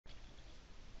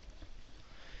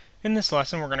In this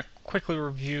lesson, we're going to quickly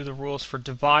review the rules for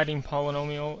dividing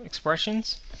polynomial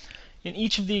expressions. In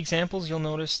each of the examples, you'll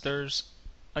notice there's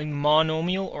a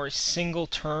monomial or a single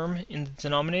term in the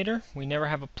denominator. We never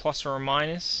have a plus or a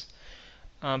minus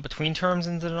between terms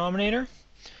in the denominator.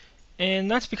 And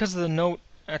that's because of the note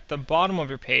at the bottom of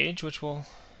your page, which we'll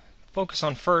focus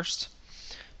on first.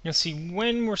 You'll see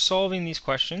when we're solving these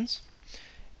questions,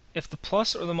 if the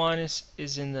plus or the minus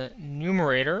is in the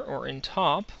numerator or in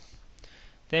top,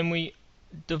 then we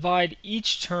divide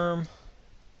each term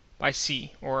by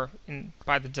c, or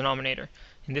by the denominator,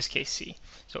 in this case c.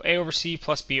 So a over c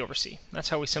plus b over c. That's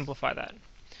how we simplify that.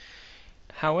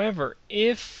 However,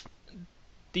 if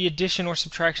the addition or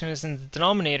subtraction is in the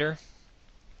denominator,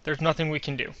 there's nothing we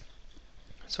can do.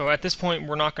 So at this point,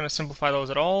 we're not going to simplify those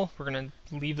at all. We're going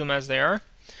to leave them as they are.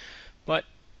 But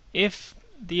if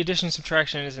the addition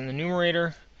subtraction is in the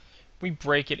numerator, we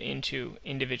break it into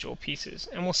individual pieces,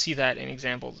 and we'll see that in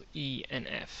examples E and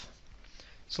F.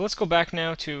 So let's go back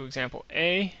now to example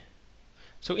A.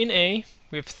 So in A,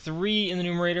 we have 3 in the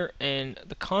numerator, and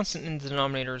the constant in the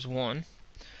denominator is 1.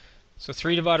 So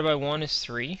 3 divided by 1 is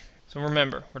 3. So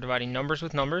remember, we're dividing numbers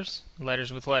with numbers,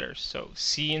 letters with letters. So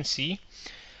C and C.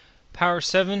 Power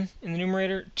 7 in the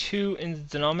numerator, 2 in the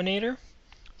denominator.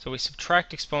 So we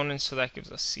subtract exponents, so that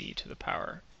gives us C to the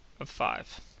power of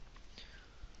 5.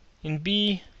 In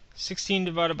B, 16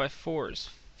 divided by 4 is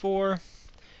 4.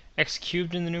 X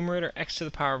cubed in the numerator, x to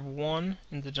the power of 1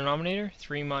 in the denominator.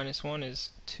 3 minus 1 is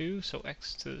 2, so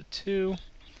x to the 2.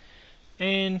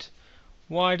 And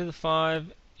y to the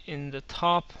 5 in the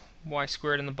top, y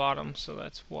squared in the bottom, so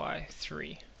that's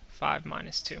y3. 5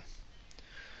 minus 2.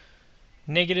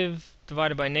 Negative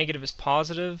divided by negative is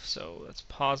positive, so that's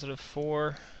positive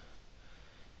 4.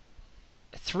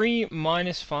 3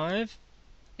 minus 5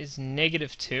 is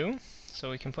negative 2, so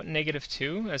we can put negative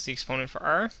 2 as the exponent for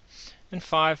r, and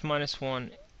 5 minus 1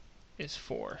 is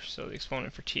 4, so the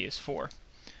exponent for t is 4.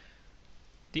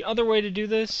 The other way to do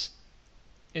this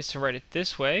is to write it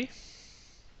this way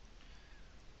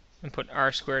and put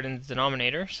r squared in the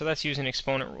denominator, so that's using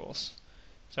exponent rules.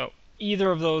 So either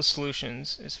of those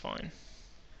solutions is fine.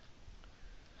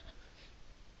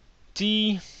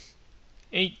 D,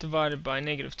 8 divided by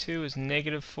negative 2 is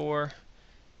negative 4.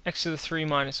 X to the 3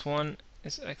 minus 1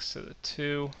 is x to the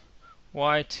 2.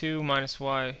 Y2 minus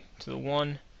y to the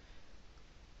 1.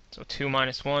 So 2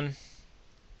 minus 1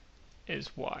 is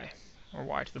y, or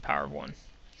y to the power of 1.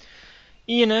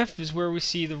 E and F is where we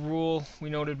see the rule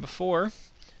we noted before.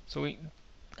 So we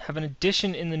have an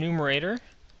addition in the numerator.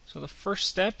 So the first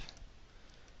step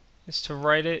is to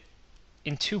write it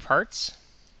in 2 parts,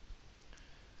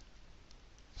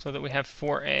 so that we have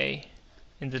 4a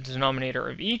in the denominator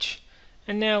of each.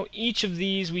 And now each of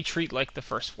these we treat like the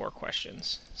first 4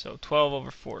 questions. So 12 over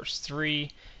 4 is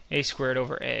 3, a squared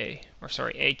over a, or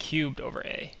sorry, a cubed over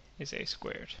a is a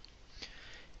squared.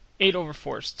 8 over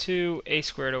 4 is 2, a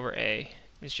squared over a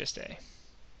is just a.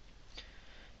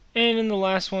 And in the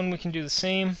last one we can do the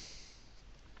same.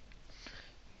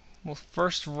 We'll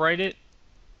first write it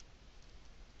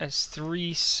as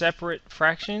 3 separate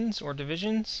fractions or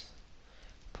divisions,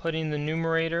 putting the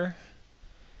numerator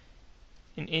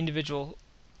in individual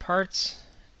parts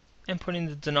and putting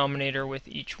the denominator with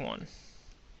each one.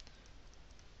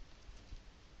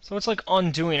 So it's like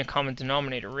undoing a common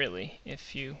denominator, really,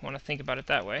 if you want to think about it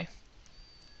that way.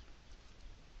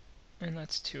 And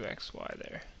that's 2xy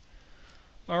there.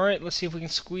 Alright, let's see if we can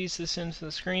squeeze this into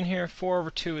the screen here. 4 over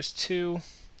 2 is 2.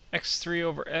 x3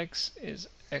 over x is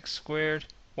x squared.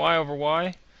 Y over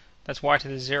y, that's y to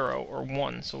the 0, or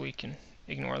 1, so we can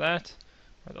ignore that.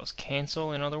 Or those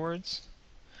cancel, in other words.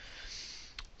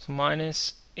 So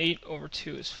minus 8 over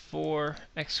 2 is 4,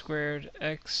 x squared,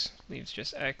 x leaves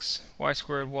just x, y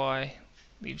squared, y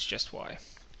leaves just y.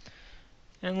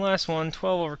 And last one,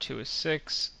 12 over 2 is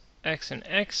 6, x and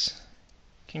x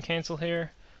can cancel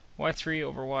here, y3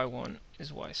 over y1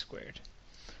 is y squared.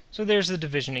 So there's the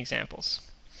division examples.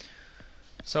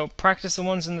 So practice the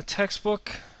ones in the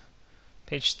textbook,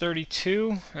 page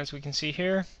 32, as we can see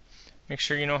here. Make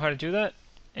sure you know how to do that,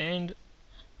 and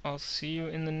I'll see you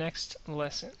in the next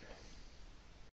lesson.